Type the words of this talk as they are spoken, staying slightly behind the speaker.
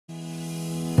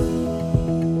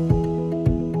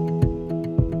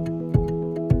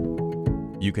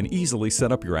You can easily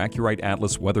set up your AcuRite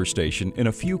Atlas weather station in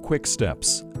a few quick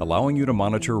steps, allowing you to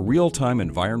monitor real-time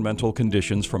environmental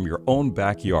conditions from your own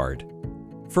backyard.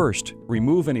 First,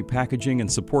 remove any packaging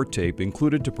and support tape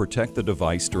included to protect the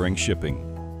device during shipping.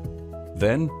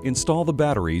 Then, install the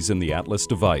batteries in the Atlas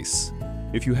device.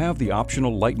 If you have the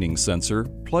optional lightning sensor,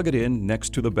 plug it in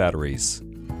next to the batteries.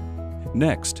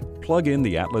 Next, plug in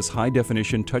the Atlas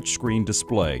high-definition touchscreen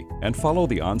display and follow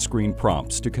the on-screen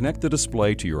prompts to connect the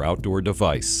display to your outdoor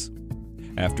device.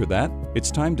 After that,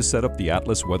 it's time to set up the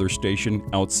Atlas weather station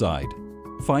outside.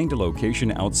 Find a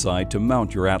location outside to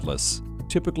mount your Atlas,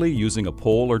 typically using a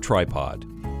pole or tripod.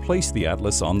 Place the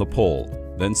Atlas on the pole,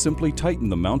 then simply tighten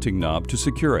the mounting knob to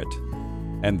secure it.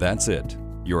 And that's it.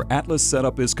 Your Atlas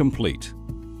setup is complete.